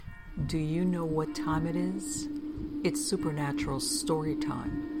Do you know what time it is? It's supernatural story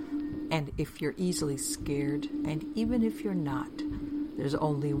time. And if you're easily scared, and even if you're not, there's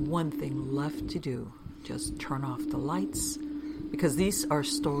only one thing left to do. Just turn off the lights, because these are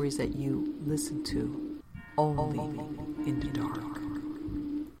stories that you listen to only in the dark.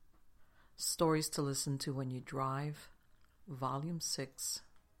 Stories to listen to when you drive, Volume 6,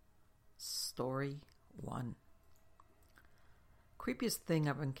 Story 1. Creepiest thing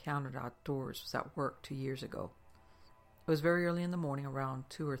I've encountered outdoors was at work 2 years ago. It was very early in the morning, around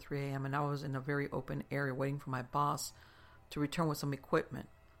 2 or 3 a.m., and I was in a very open area waiting for my boss to return with some equipment.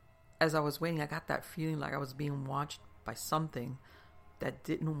 As I was waiting, I got that feeling like I was being watched by something that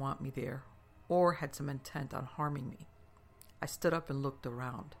didn't want me there or had some intent on harming me. I stood up and looked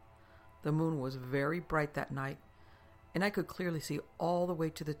around. The moon was very bright that night, and I could clearly see all the way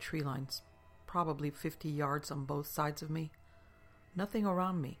to the tree lines, probably 50 yards on both sides of me. Nothing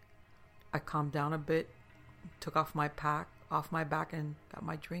around me. I calmed down a bit, took off my pack off my back, and got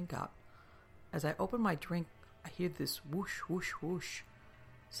my drink out. As I opened my drink, I hear this whoosh, whoosh, whoosh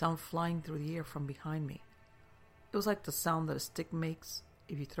sound flying through the air from behind me. It was like the sound that a stick makes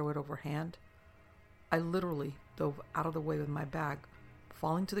if you throw it overhand. I literally dove out of the way with my bag,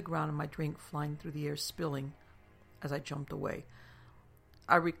 falling to the ground and my drink flying through the air, spilling as I jumped away.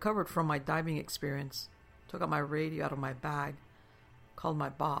 I recovered from my diving experience, took out my radio out of my bag, called my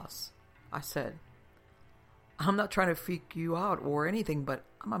boss. I said, "I'm not trying to freak you out or anything, but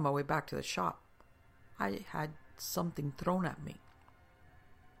I'm on my way back to the shop. I had something thrown at me."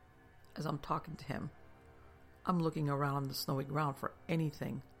 As I'm talking to him, I'm looking around the snowy ground for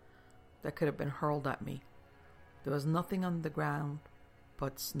anything that could have been hurled at me. There was nothing on the ground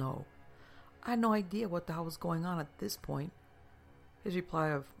but snow. I had no idea what the hell was going on at this point. His reply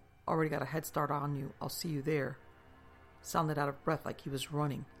of, "Already got a head start on you, I'll see you there," sounded out of breath like he was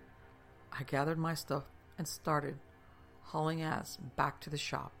running. I gathered my stuff and started hauling ass back to the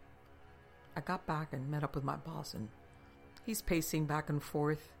shop. I got back and met up with my boss, and he's pacing back and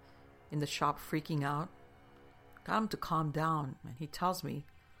forth in the shop, freaking out. Got him to calm down, and he tells me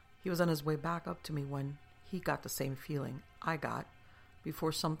he was on his way back up to me when he got the same feeling I got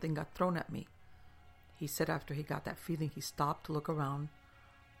before something got thrown at me. He said after he got that feeling, he stopped to look around,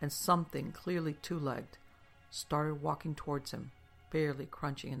 and something, clearly two-legged, started walking towards him, barely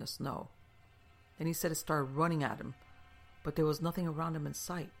crunching in the snow. Then he said it started running at him, but there was nothing around him in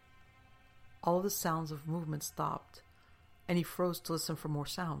sight. All the sounds of movement stopped, and he froze to listen for more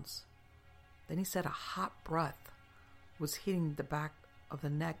sounds. Then he said a hot breath was hitting the back of the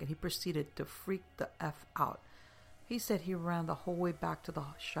neck, and he proceeded to freak the F out. He said he ran the whole way back to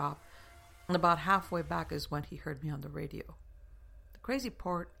the shop, and about halfway back is when he heard me on the radio. The crazy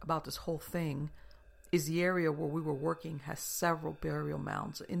part about this whole thing is the area where we were working has several burial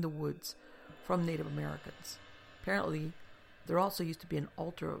mounds in the woods from Native Americans. Apparently, there also used to be an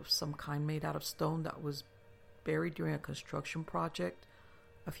altar of some kind made out of stone that was buried during a construction project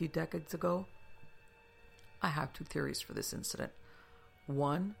a few decades ago. I have two theories for this incident.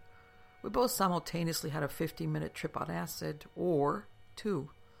 One, we both simultaneously had a 15-minute trip on acid, or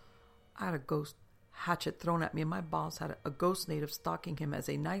two, I had a ghost hatchet thrown at me, and my boss had a ghost native stalking him as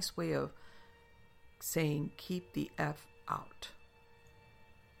a nice way of saying, "Keep the F out."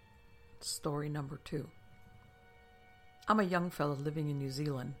 Story number 2. I'm a young fella living in New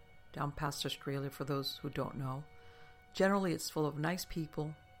Zealand, down past Australia for those who don't know. Generally, it's full of nice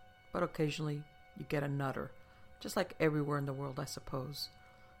people, but occasionally you get a nutter, just like everywhere in the world, I suppose.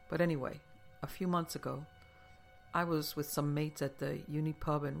 But anyway, a few months ago, I was with some mates at the uni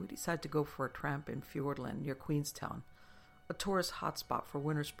pub, and we decided to go for a tramp in Fiordland near Queenstown, a tourist hotspot for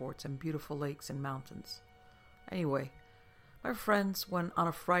winter sports and beautiful lakes and mountains. Anyway, my friends went on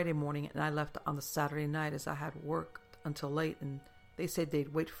a Friday morning, and I left on the Saturday night as I had worked until late, and they said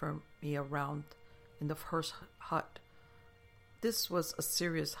they'd wait for me around in the first hut. This was a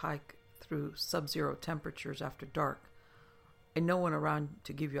serious hike through sub-zero temperatures after dark, and no one around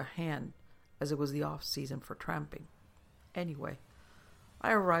to give you a hand, as it was the off-season for tramping. Anyway,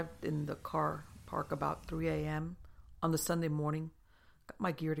 I arrived in the car park about 3 a.m. on the Sunday morning, got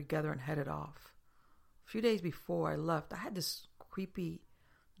my gear together, and headed off. A few days before I left, I had this creepy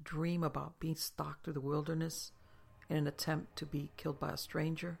dream about being stalked through the wilderness in an attempt to be killed by a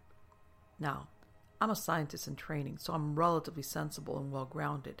stranger. Now, I'm a scientist in training, so I'm relatively sensible and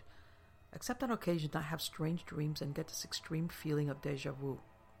well-grounded, except on occasion I have strange dreams and get this extreme feeling of déjà vu.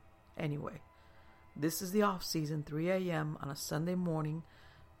 Anyway, this is the off-season, 3 a.m. on a Sunday morning,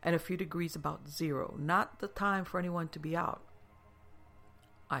 and a few degrees about zero, not the time for anyone to be out.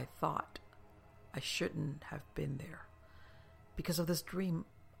 I thought I shouldn't have been there. Because of this dream,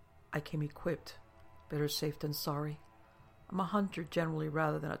 I came equipped. Better safe than sorry. I'm a hunter generally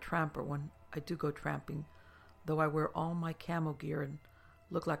rather than a tramper when I do go tramping, though I wear all my camo gear and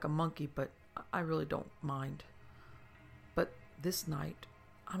look like a monkey, but I really don't mind. But this night,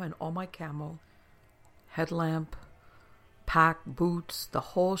 I'm in all my camo, headlamp, pack, boots, the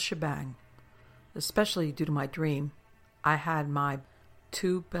whole shebang. Especially due to my dream, I had my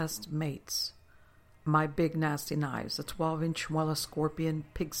two best mates, my big nasty knives, a 12-inch Muela Scorpion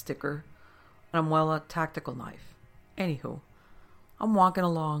pig sticker, and a Muela tactical knife. Anywho, I'm walking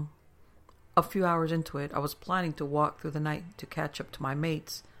along. A few hours into it, I was planning to walk through the night to catch up to my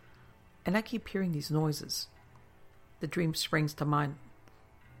mates, and I keep hearing these noises. The dream springs to mind,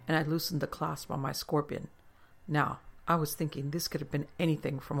 and I loosened the clasp on my Scorpion. Now, I was thinking this could have been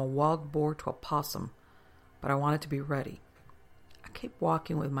anything from a wild boar to a possum, but I wanted to be ready. I kept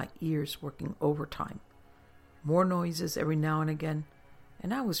walking with my ears working overtime. More noises every now and again,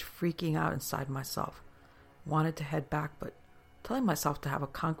 and I was freaking out inside myself. Wanted to head back, but telling myself to have a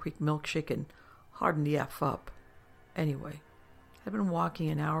concrete milkshake and harden the F up. Anyway, I'd been walking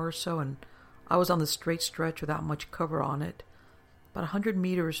an hour or so, and I was on the straight stretch without much cover on it. About 100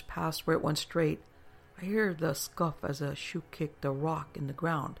 meters past where it went straight, I hear the scuff as a shoe kicked a rock in the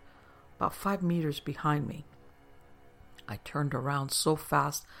ground, about 5 meters behind me. I turned around so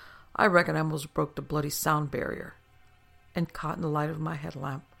fast, I reckon I almost broke the bloody sound barrier. And caught in the light of my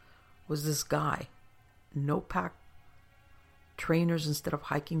headlamp was this guy. No pack, trainers instead of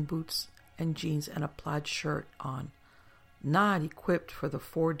hiking boots, and jeans and a plaid shirt on. Not equipped for the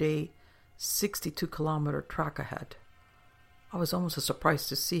 4-day, 62-kilometer track ahead. I was almost as surprised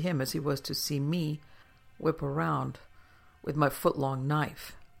to see him as he was to see me whip around with my foot-long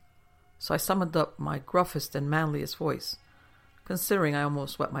knife. So I summoned up my gruffest and manliest voice, considering I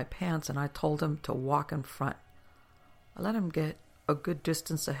almost wet my pants, and I told him to walk in front. I let him get a good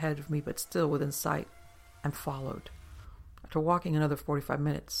distance ahead of me, but still within sight, and followed. After walking another 45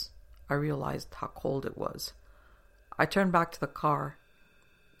 minutes, I realized how cold it was. I turned back to the car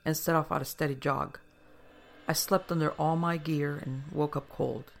and set off at a steady jog. I slept under all my gear and woke up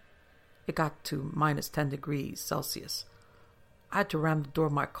cold. It got to minus 10 degrees Celsius. I had to ram the door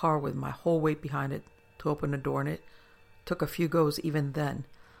of my car with my whole weight behind it to open the door, and it took a few goes even then.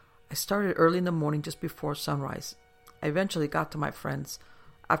 I started early in the morning just before sunrise. I eventually got to my friends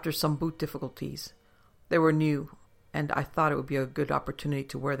after some boot difficulties. They were new, and I thought it would be a good opportunity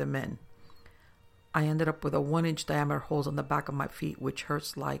to wear them in. I ended up with a 1-inch diameter holes on the back of my feet, which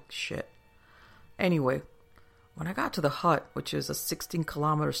hurts like shit. Anyway, when I got to the hut, which is a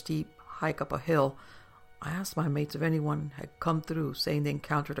 16-kilometer steep hike up a hill, I asked my mates if anyone had come through, saying they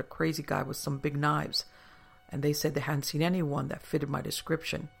encountered a crazy guy with some big knives, and they said they hadn't seen anyone that fitted my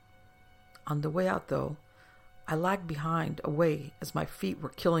description. On the way out, though, I lagged behind away as my feet were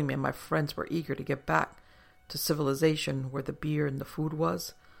killing me and my friends were eager to get back to civilization where the beer and the food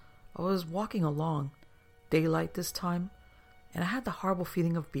was. I was walking along, daylight this time, and I had the horrible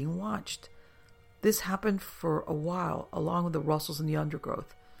feeling of being watched. This happened for a while, along with the rustles in the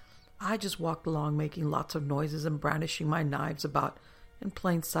undergrowth. I just walked along making lots of noises and brandishing my knives about in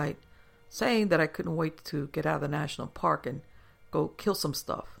plain sight, saying that I couldn't wait to get out of the national park and go kill some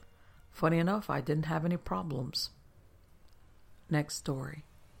stuff. Funny enough, I didn't have any problems. Next story.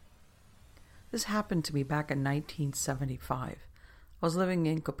 This happened to me back in 1975. I was living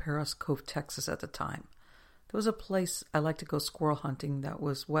in Copperas Cove, Texas at the time. There was a place I liked to go squirrel hunting that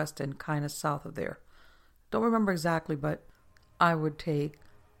was west and kind of south of there. Don't remember exactly, but I would take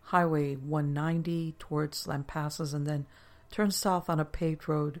Highway 190 towards Lampasas and then turn south on a paved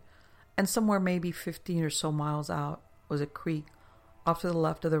road, and somewhere maybe 15 or so miles out was a creek off to the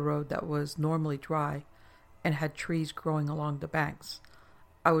left of the road that was normally dry and had trees growing along the banks.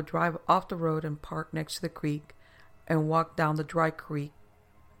 I would drive off the road and park next to the creek and walk down the dry creek,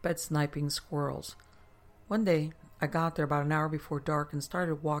 bed sniping squirrels. One day, I got there about an hour before dark and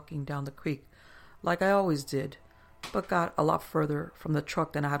started walking down the creek, like I always did, but got a lot further from the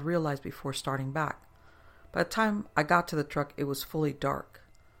truck than I had realized before starting back. By the time I got to the truck, it was fully dark.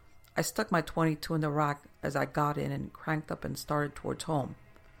 I stuck my .22 in the rack as I got in and cranked up and started towards home.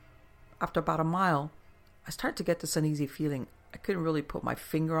 After about a mile, I started to get this uneasy feeling. I couldn't really put my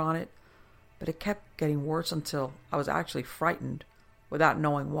finger on it, but it kept getting worse until I was actually frightened without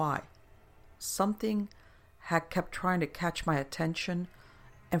knowing why. Something had kept trying to catch my attention,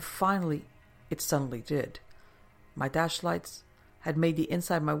 and finally, it suddenly did. My dash lights had made the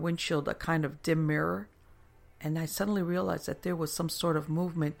inside of my windshield a kind of dim mirror, and I suddenly realized that there was some sort of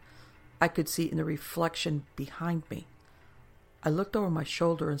movement I could see in the reflection behind me. I looked over my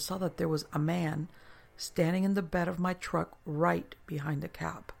shoulder and saw that there was a man standing in the bed of my truck right behind the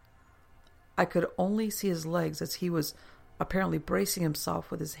cab. I could only see his legs as he was apparently bracing himself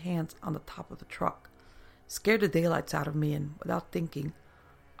with his hands on the top of the truck. It scared the daylights out of me, and without thinking,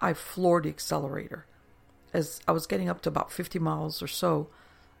 I floored the accelerator. As I was getting up to about 50 miles or so,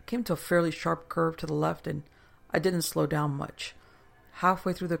 I came to a fairly sharp curve to the left, and I didn't slow down much.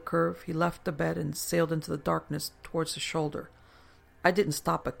 Halfway through the curve, he left the bed and sailed into the darkness towards the shoulder. I didn't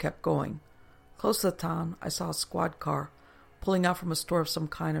stop but kept going. Close to the town, I saw a squad car pulling out from a store of some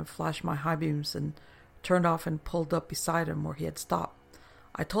kind and flashed my high beams and turned off and pulled up beside him where he had stopped.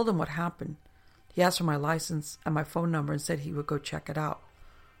 I told him what happened. He asked for my license and my phone number and said he would go check it out.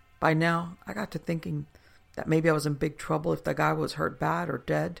 By now, I got to thinking that maybe I was in big trouble if the guy was hurt bad or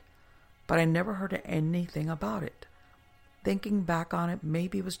dead, but I never heard anything about it. Thinking back on it,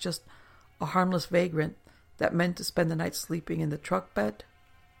 maybe it was just a harmless vagrant that meant to spend the night sleeping in the truck bed.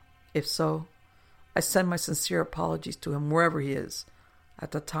 If so, I send my sincere apologies to him wherever he is.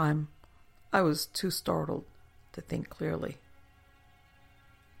 At the time, I was too startled to think clearly.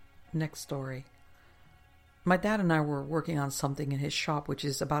 Next story. My dad and I were working on something in his shop, which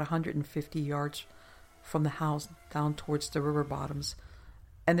is about 150 yards from the house down towards the river bottoms,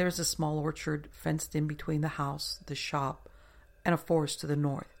 and there's a small orchard fenced in between the house, the shop, and a forest to the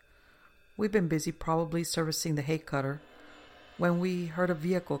north. We've been busy probably servicing the hay cutter when we heard a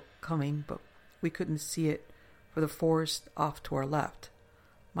vehicle coming, but we couldn't see it for the forest off to our left.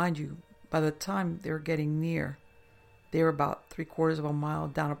 Mind you, by the time they were getting near, they were about 3/4 of a mile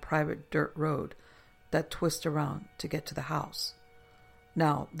down a private dirt road that twists around to get to the house.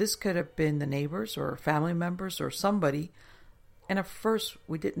 Now, this could have been the neighbors or family members or somebody, and at first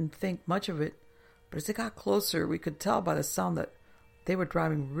we didn't think much of it, but as it got closer, we could tell by the sound that they were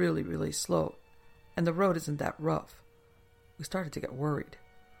driving really, really slow, and the road isn't that rough. We started to get worried.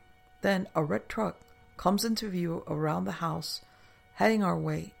 Then a red truck comes into view around the house, heading our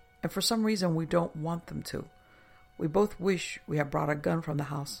way, and for some reason we don't want them to. We both wish we had brought a gun from the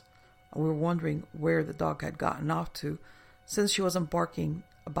house, and we were wondering where the dog had gotten off to, since she wasn't barking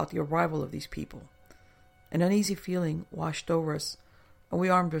about the arrival of these people. An uneasy feeling washed over us, and we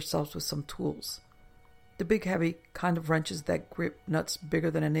armed ourselves with some tools. The big, heavy kind of wrenches that grip nuts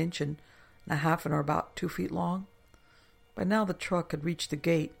bigger than an inch and a half and are about 2 feet long. By now the truck had reached the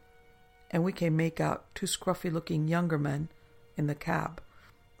gate, and we can make out 2 scruffy-looking younger men in the cab,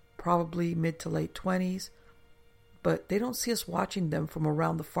 probably mid to late 20s, but they don't see us watching them from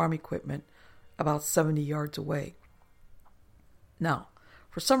around the farm equipment about 70 yards away. Now,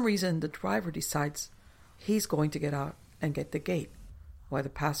 for some reason, the driver decides he's going to get out and get the gate. Why the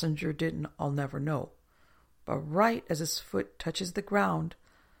passenger didn't, I'll never know. But right as his foot touches the ground,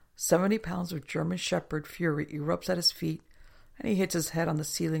 70 pounds of German Shepherd fury erupts at his feet, and he hits his head on the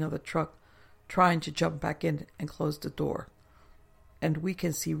ceiling of the truck, trying to jump back in and close the door. And we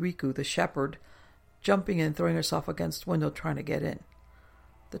can see Riku, the shepherd, jumping and throwing herself against the window trying to get in.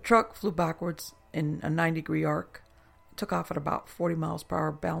 The truck flew backwards in a 90-degree arc, took off at about 40 miles per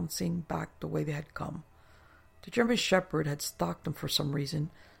hour, bouncing back the way they had come. The German Shepherd had stalked them for some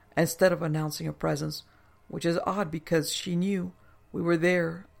reason, instead of announcing her presence, which is odd because she knew we were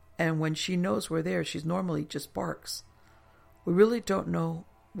there, and when she knows we're there, she normally just barks. We really don't know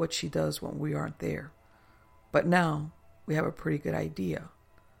what she does when we aren't there, but now we have a pretty good idea.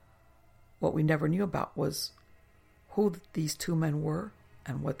 What we never knew about was who these 2 men were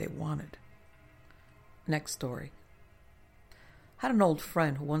and what they wanted. Next story. I had an old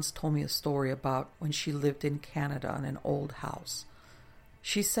friend who once told me a story about when she lived in Canada in an old house.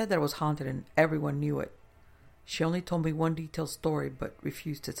 She said that it was haunted and everyone knew it. She only told me one detailed story but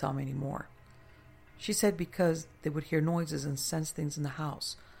refused to tell me any more. She said because they would hear noises and sense things in the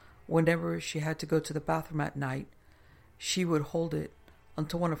house. Whenever she had to go to the bathroom at night, she would hold it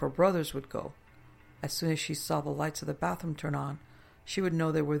until one of her brothers would go. As soon as she saw the lights of the bathroom turn on, she would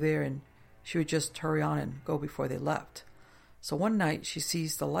know they were there and she would just hurry on and go before they left. So one night she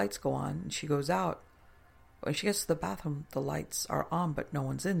sees the lights go on and she goes out. When she gets to the bathroom, the lights are on but no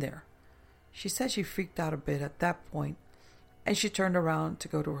one's in there. She said she freaked out a bit at that point, and she turned around to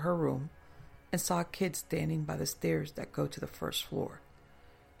go to her room and saw a kid standing by the stairs that go to the first floor.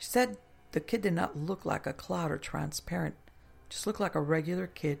 She said the kid did not look like a cloud or transparent, just looked like a regular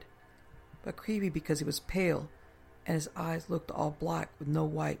kid, but creepy because he was pale and his eyes looked all black with no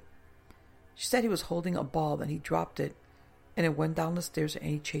white. She said he was holding a ball, then he dropped it, and it went down the stairs and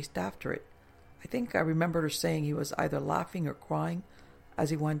he chased after it. I think I remembered her saying he was either laughing or crying as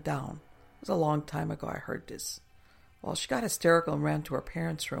he went down. It was a long time ago I heard this. Well, she got hysterical and ran to her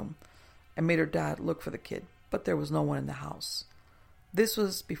parents' room and made her dad look for the kid, but there was no one in the house. This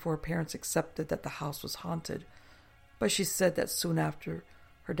was before her parents accepted that the house was haunted, but she said that soon after,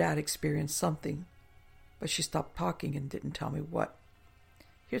 her dad experienced something, but she stopped talking and didn't tell me what.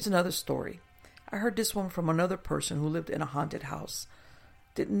 Here's another story. I heard this one from another person who lived in a haunted house.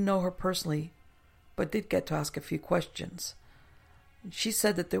 Didn't know her personally, but did get to ask a few questions. She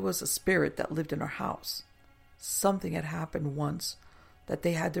said that there was a spirit that lived in her house. Something had happened once that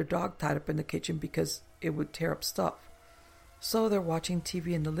they had their dog tied up in the kitchen because it would tear up stuff. So they're watching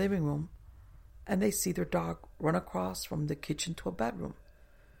TV in the living room, and they see their dog run across from the kitchen to a bedroom.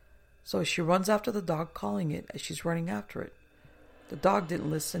 So she runs after the dog, calling it as she's running after it. The dog didn't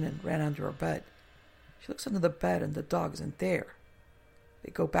listen and ran under her bed. She looks under the bed and the dog isn't there.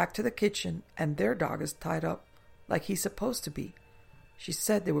 They go back to the kitchen and their dog is tied up like he's supposed to be. She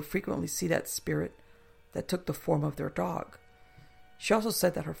said they would frequently see that spirit that took the form of their dog. She also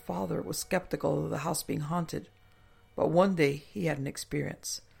said that her father was skeptical of the house being haunted, but one day he had an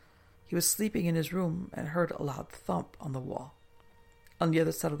experience. He was sleeping in his room and heard a loud thump on the wall. On the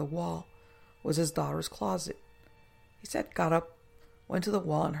other side of the wall was his daughter's closet. He said, got up, went to the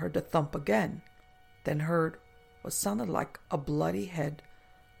wall and heard the thump again, then heard what sounded like a bloody head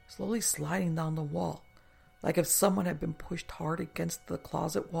slowly sliding down the wall, like if someone had been pushed hard against the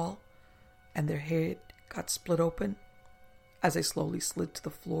closet wall and their head got split open as they slowly slid to the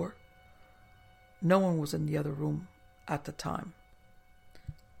floor. No one was in the other room at the time.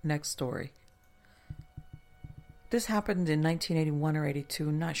 Next story. This happened in 1981 or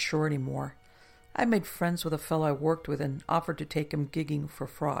 82, not sure anymore. I made friends with a fellow I worked with and offered to take him gigging for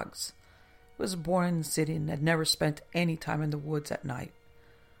frogs. I was born in the city and had never spent any time in the woods at night.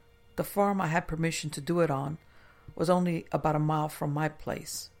 The farm I had permission to do it on was only about a mile from my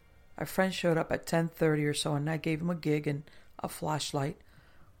place. My friend showed up at 10:30 or so and I gave him a gig and a flashlight.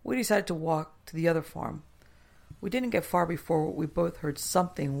 We decided to walk to the other farm. We didn't get far before we both heard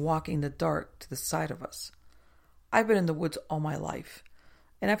something walking in the dark to the side of us. I've been in the woods all my life,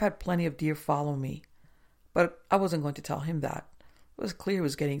 and I've had plenty of deer follow me, but I wasn't going to tell him that. It was clear he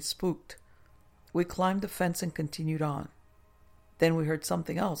was getting spooked. We climbed the fence and continued on. Then we heard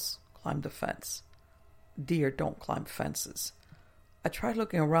something else climb the fence. Deer don't climb fences. I tried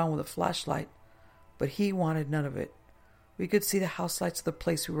looking around with a flashlight, but he wanted none of it. We could see the house lights of the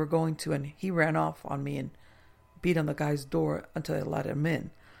place we were going to, and he ran off on me and beat on the guy's door until I let him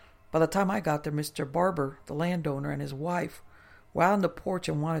in. By the time I got there, Mr. Barber, the landowner, and his wife were out on the porch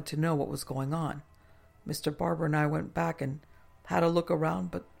and wanted to know what was going on. Mr. Barber and I went back and had a look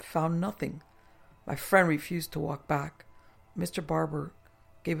around, but found nothing. My friend refused to walk back. Mr. Barber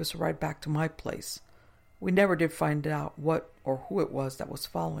gave us a ride back to my place. We never did find out what or who it was that was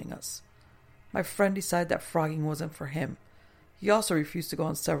following us. My friend decided that frogging wasn't for him. He also refused to go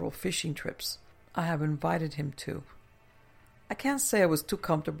on several fishing trips I have invited him to. I can't say I was too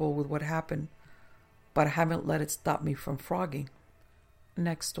comfortable with what happened, but I haven't let it stop me from frogging.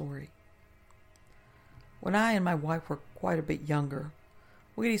 Next story. When I and my wife were quite a bit younger,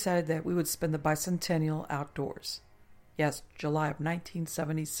 we decided that we would spend the bicentennial outdoors. Yes, July of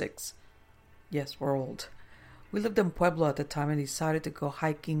 1976. Yes, we're old. We lived in Pueblo at the time and decided to go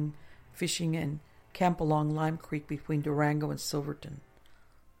hiking, fishing, and camp along Lime Creek between Durango and Silverton.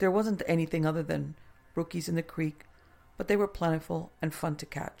 There wasn't anything other than brookies in the creek, but they were plentiful and fun to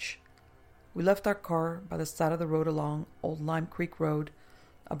catch. We left our car by the side of the road along Old Lime Creek Road,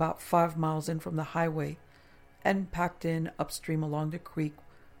 about 5 miles in from the highway, and packed in upstream along the creek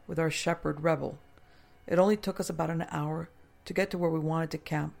with our shepherd Rebel. It only took us about an hour to get to where we wanted to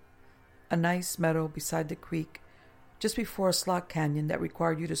camp, a nice meadow beside the creek, just before a slot canyon that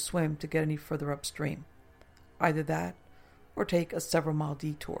required you to swim to get any further upstream. Either that, or take a several-mile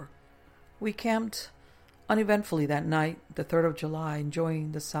detour. We camped uneventfully that night, the 3rd of July,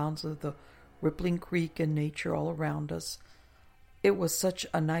 enjoying the sounds of the rippling creek and nature all around us. It was such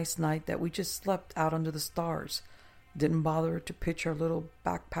a nice night that we just slept out under the stars, didn't bother to pitch our little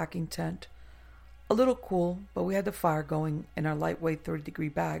backpacking tent. A little cool, but we had the fire going in our lightweight 30-degree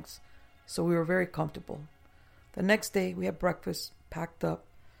bags, so we were very comfortable. The next day we had breakfast, packed up,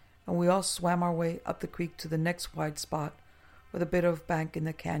 and we all swam our way up the creek to the next wide spot with a bit of bank in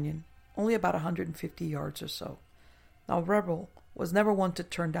the canyon, only about 150 yards or so. Now Rebel was never one to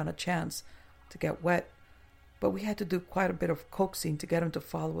turn down a chance to get wet, but we had to do quite a bit of coaxing to get him to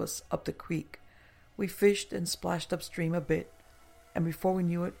follow us up the creek. We fished and splashed upstream a bit, and before we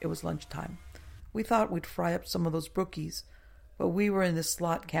knew it, it was lunchtime. We thought we'd fry up some of those brookies, but we were in this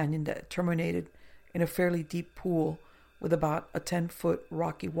slot canyon that terminated in a fairly deep pool with about a 10-foot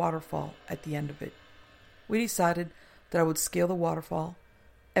rocky waterfall at the end of it. We decided that I would scale the waterfall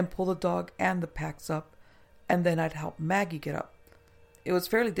and pull the dog and the packs up, and then I'd help Maggie get up. It was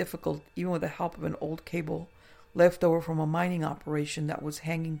fairly difficult, even with the help of an old cable left over from a mining operation that was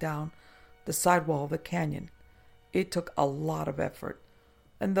hanging down the sidewall of the canyon. It took a lot of effort,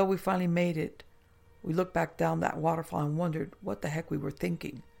 and though we finally made it, we looked back down that waterfall and wondered what the heck we were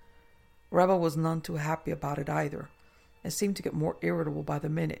thinking. Rebel was none too happy about it either, and seemed to get more irritable by the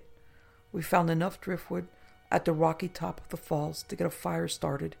minute. We found enough driftwood at the rocky top of the falls to get a fire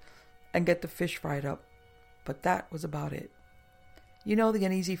started and get the fish fried up, but that was about it. You know the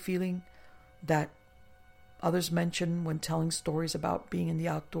uneasy feeling that others mention when telling stories about being in the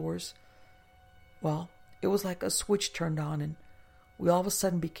outdoors? Well, it was like a switch turned on and we all of a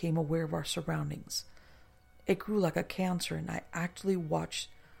sudden became aware of our surroundings. It grew like a cancer and I actually watched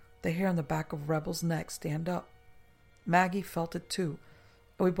the hair on the back of Rebel's neck stand up. Maggie felt it too,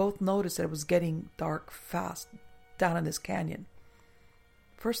 and we both noticed that it was getting dark fast down in this canyon.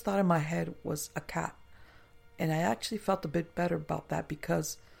 First thought in my head was a cat, and I actually felt a bit better about that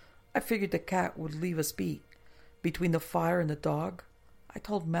because I figured the cat would leave us be. Between the fire and the dog, I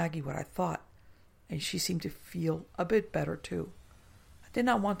told Maggie what I thought, and she seemed to feel a bit better too. I did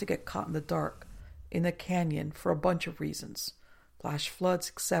not want to get caught in the dark in the canyon for a bunch of reasons. Flash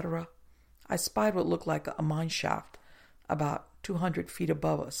floods, etc. I spied what looked like a mine shaft about 200 feet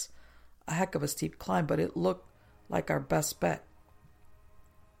above us. A heck of a steep climb, but it looked like our best bet.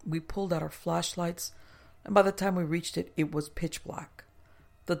 We pulled out our flashlights, and by the time we reached it, it was pitch black.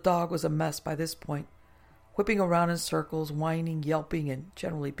 The dog was a mess by this point, whipping around in circles, whining, yelping, and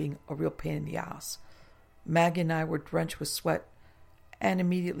generally being a real pain in the ass. Maggie and I were drenched with sweat and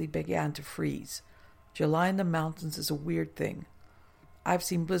immediately began to freeze. July in the mountains is a weird thing. I've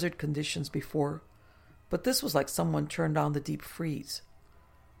seen blizzard conditions before, but this was like someone turned on the deep freeze.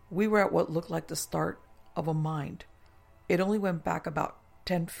 We were at what looked like the start of a mine. It only went back about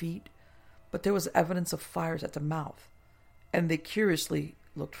 10 feet, but there was evidence of fires at the mouth, and they curiously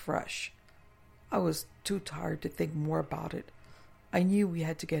looked fresh. I was too tired to think more about it. I knew we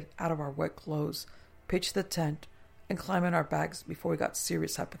had to get out of our wet clothes, pitch the tent, and climb in our bags before we got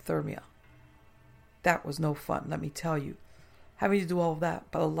serious hypothermia. That was no fun, let me tell you, having to do all of that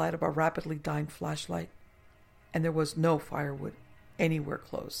by the light of a rapidly dying flashlight, and there was no firewood anywhere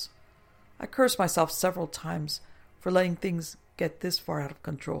close. I cursed myself several times for letting things get this far out of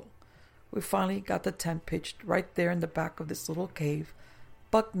control. We finally got the tent pitched right there in the back of this little cave,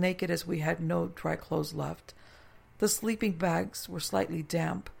 buck naked as we had no dry clothes left. The sleeping bags were slightly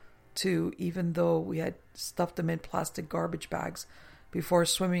damp, too, even though we had stuffed them in plastic garbage bags before a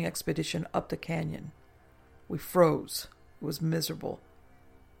swimming expedition up the canyon. We froze. It was miserable.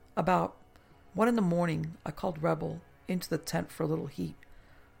 About 1 a.m, I called Rebel into the tent for a little heat.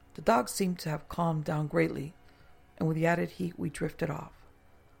 The dog seemed to have calmed down greatly, and with the added heat we drifted off.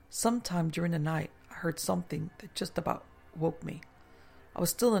 Sometime during the night, I heard something that just about woke me. I was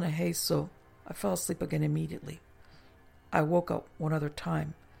still in a haze, so I fell asleep again immediately. I woke up one other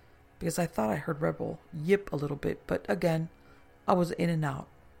time, because I thought I heard Rebel yip a little bit, but again, I was in and out.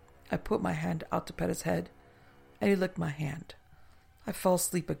 I put my hand out to pet his head, and he licked my hand. I fell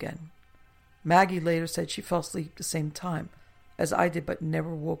asleep again. Maggie later said she fell asleep the same time as I did, but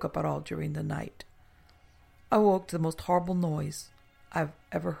never woke up at all during the night. I woke to the most horrible noise I've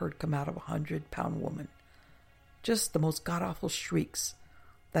ever heard come out of a 100-pound woman. Just the most god-awful shrieks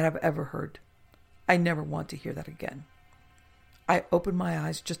that I've ever heard. I never want to hear that again. I opened my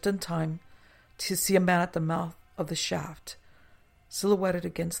eyes just in time to see a man at the mouth of the shaft, silhouetted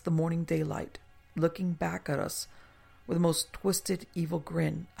against the morning daylight, looking back at us with the most twisted, evil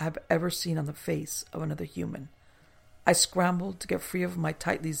grin I have ever seen on the face of another human. I scrambled to get free of my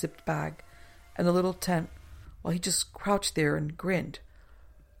tightly zipped bag and the little tent while he just crouched there and grinned.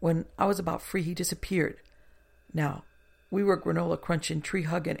 When I was about free, he disappeared. Now, we were granola-crunching,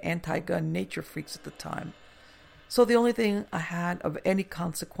 tree-hugging, anti-gun nature freaks at the time, so the only thing I had of any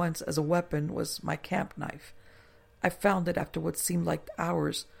consequence as a weapon was my camp knife. I found it after what seemed like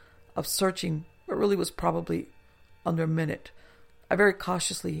hours of searching, but really was probably under a minute. I very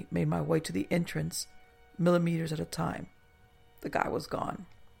cautiously made my way to the entrance, millimeters at a time. The guy was gone.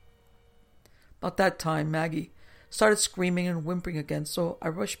 About that time, Maggie started screaming and whimpering again, so I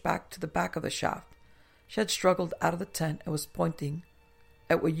rushed back to the back of the shaft. She had struggled out of the tent and was pointing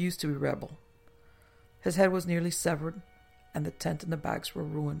at what used to be Rebel. His head was nearly severed, and the tent and the bags were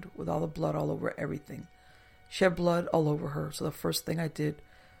ruined with all the blood all over everything. She had blood all over her, so the first thing I did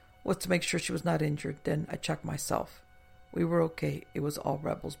was to make sure she was not injured. Then I checked myself. We were okay. It was all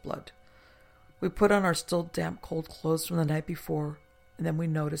Rebel's blood. We put on our still damp, cold clothes from the night before, and then we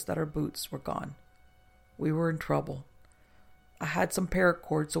noticed that our boots were gone. We were in trouble. I had some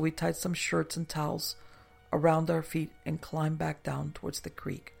paracord, so we tied some shirts and towels around our feet and climbed back down towards the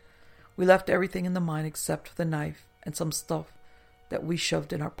creek. We left everything in the mine except for the knife and some stuff that we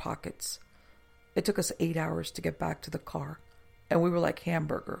shoved in our pockets. It took us 8 hours to get back to the car, and we were like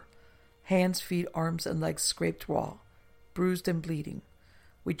hamburger. Hands, feet, arms, and legs scraped raw, bruised and bleeding.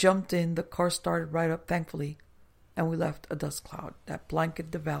 We jumped in, the car started right up, thankfully, and we left a dust cloud that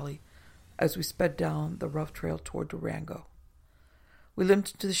blanketed the valley as we sped down the rough trail toward Durango. We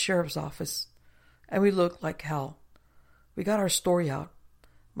limped into the sheriff's office, and we looked like hell. We got our story out,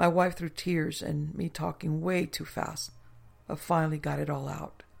 my wife through tears and me talking way too fast, but finally got it all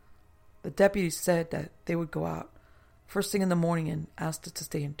out. The deputies said that they would go out first thing in the morning and asked us to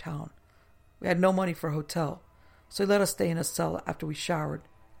stay in town. We had no money for a hotel, so they let us stay in a cell after we showered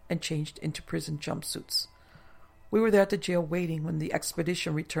and changed into prison jumpsuits. We were there at the jail waiting when the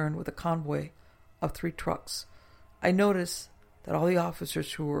expedition returned with a convoy of 3 trucks. I noticed that all the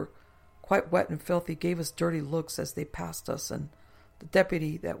officers, who were quite wet and filthy, gave us dirty looks as they passed us, and the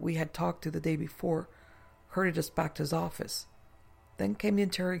deputy that we had talked to the day before herded us back to his office. Then came the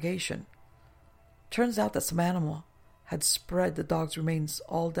interrogation. Turns out that some animal had spread the dog's remains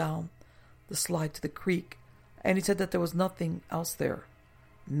all down the slide to the creek, and he said that there was nothing else there.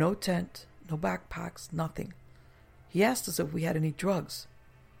 No tent, no backpacks, nothing. He asked us if we had any drugs.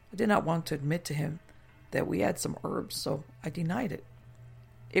 I did not want to admit to him that we had some herbs, so I denied it.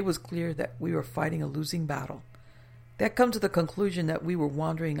 It was clear that we were fighting a losing battle. They had come to the conclusion that we were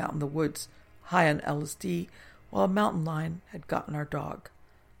wandering out in the woods, high on LSD, while a mountain lion had gotten our dog.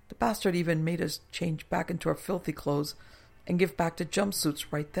 The bastard even made us change back into our filthy clothes and give back to jumpsuits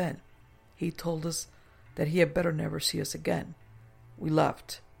right then. He told us that he had better never see us again. We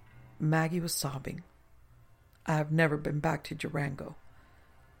left. Maggie was sobbing. I have never been back to Durango.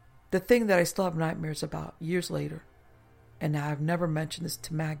 The thing that I still have nightmares about years later, and I have never mentioned this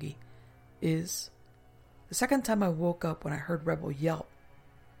to Maggie, is the second time I woke up when I heard Rebel yelp.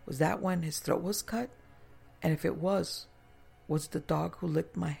 Was that when his throat was cut? And if it was it the dog who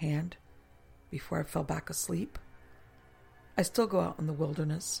licked my hand before I fell back asleep? I still go out in the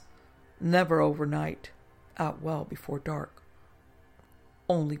wilderness, never overnight, out well before dark,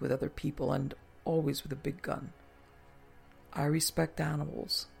 only with other people and always with a big gun. I respect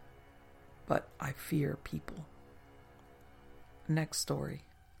animals, but I fear people. Next story.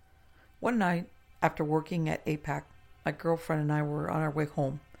 One night, after working at APAC, my girlfriend and I were on our way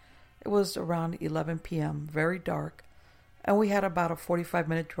home. It was around 11 p.m., very dark, and we had about a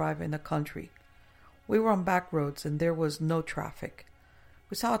 45-minute drive in the country. We were on back roads and there was no traffic.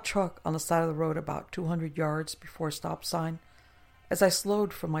 We saw a truck on the side of the road about 200 yards before a stop sign. As I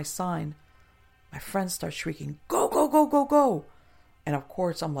slowed for my sign, my friend started shrieking, "Go, go, go, go, go!" And of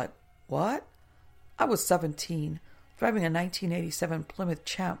course, I'm like, what? I was 17, driving a 1987 Plymouth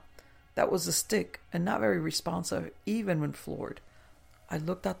Champ that was a stick and not very responsive even when floored. I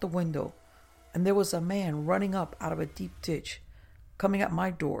looked out the window, and there was a man running up out of a deep ditch, coming at my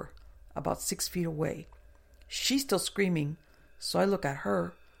door, about 6 feet away. She's still screaming, so I look at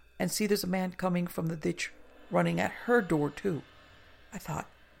her and see there's a man coming from the ditch running at her door too. I thought,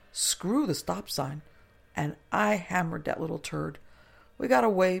 screw the stop sign, and I hammered that little turd. We got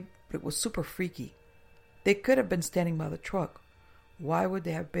away, but it was super freaky. They could have been standing by the truck. Why would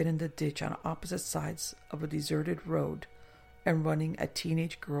they have been in the ditch on opposite sides of a deserted road and running at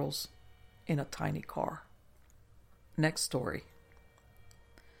teenage girls in a tiny car? Next story.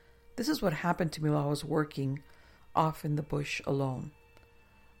 This is what happened to me while I was working off in the bush alone.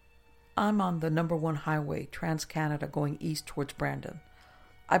 I'm on the number 1 highway, Trans-Canada, going east towards Brandon.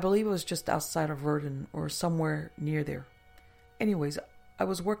 I believe it was just outside of Verdun or somewhere near there. Anyways, I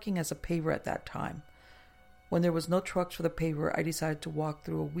was working as a paver at that time. When there was no trucks for the paver, I decided to walk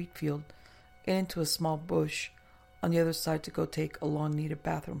through a wheat field and into a small bush on the other side to go take a long-needed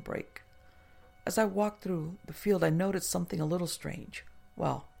bathroom break. As I walked through the field, I noticed something a little strange.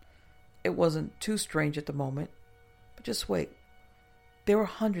 Well, it wasn't too strange at the moment, but just wait. There were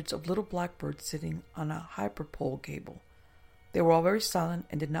hundreds of little blackbirds sitting on a hyperpole cable. They were all very silent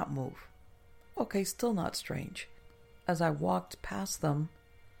and did not move. Okay, still not strange. As I walked past them,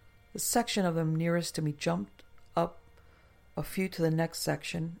 the section of them nearest to me jumped up a few to the next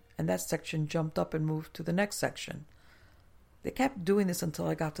section, and that section jumped up and moved to the next section. They kept doing this until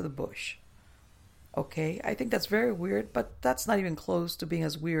I got to the bush. Okay, I think that's very weird, but that's not even close to being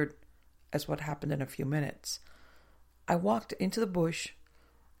as weird as what happened in a few minutes. I walked into the bush,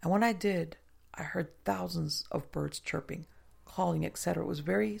 and when I did, I heard thousands of birds chirping, calling, etc. It was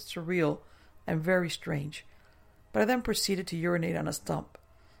very surreal and very strange. But I then proceeded to urinate on a stump.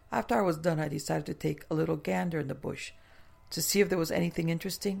 After I was done, I decided to take a little gander in the bush to see if there was anything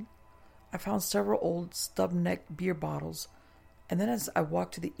interesting. I found several old stub-necked beer bottles And then as I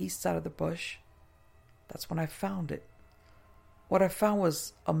walked to the east side of the bush, that's when I found it. What I found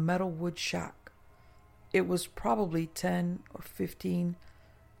was a metal wood shack. It was probably 10 or 15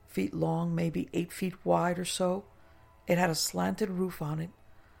 feet long, maybe 8 feet wide or so. It had a slanted roof on it,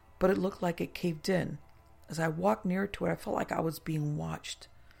 but it looked like it caved in. As I walked nearer to it, I felt like I was being watched.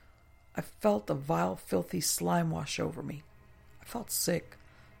 I felt a vile, filthy slime wash over me. I felt sick.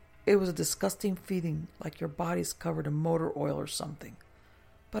 It was a disgusting feeling, like your body's covered in motor oil or something.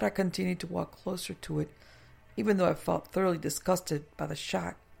 But I continued to walk closer to it. Even though I felt thoroughly disgusted by the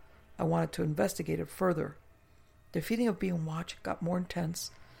shack, I wanted to investigate it further. The feeling of being watched got more intense,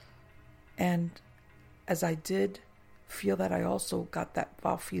 and as I did feel that, I also got that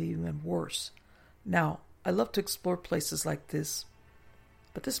vile feeling even worse. Now, I love to explore places like this,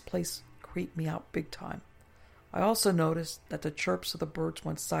 but this place creeped me out big time. I also noticed that the chirps of the birds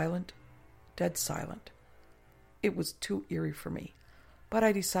went silent, dead silent. It was too eerie for me, but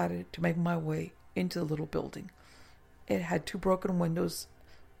I decided to make my way into the little building. It had 2 broken windows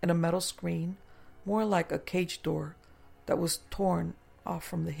and a metal screen, more like a cage door, that was torn off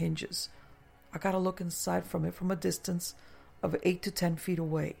from the hinges. I got a look inside from it from a distance of 8 to 10 feet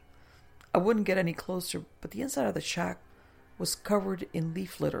away. I wouldn't get any closer, but the inside of the shack was covered in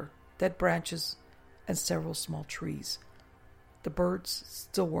leaf litter, dead branches, and several small trees. The birds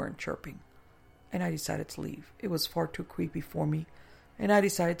still weren't chirping, and I decided to leave. It was far too creepy for me, and I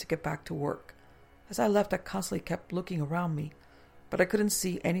decided to get back to work. As I left, I constantly kept looking around me, but I couldn't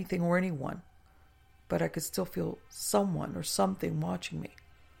see anything or anyone. But I could still feel someone or something watching me.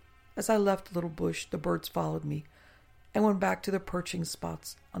 As I left the little bush, the birds followed me and went back to their perching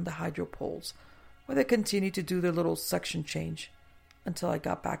spots on the hydro poles, where they continued to do their little section change until I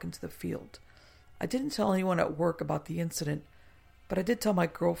got back into the field. I didn't tell anyone at work about the incident, but I did tell my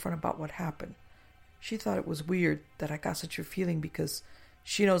girlfriend about what happened. She thought it was weird that I got such a feeling because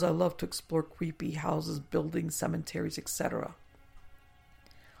she knows I love to explore creepy houses, buildings, cemeteries, etc.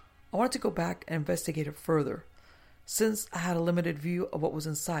 I wanted to go back and investigate it further, since I had a limited view of what was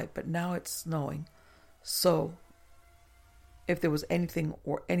inside, but now it's snowing, so if there was anything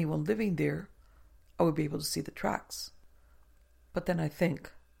or anyone living there, I would be able to see the tracks. But then I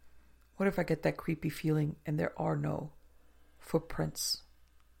think, what if I get that creepy feeling and there are no footprints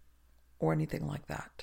or anything like that?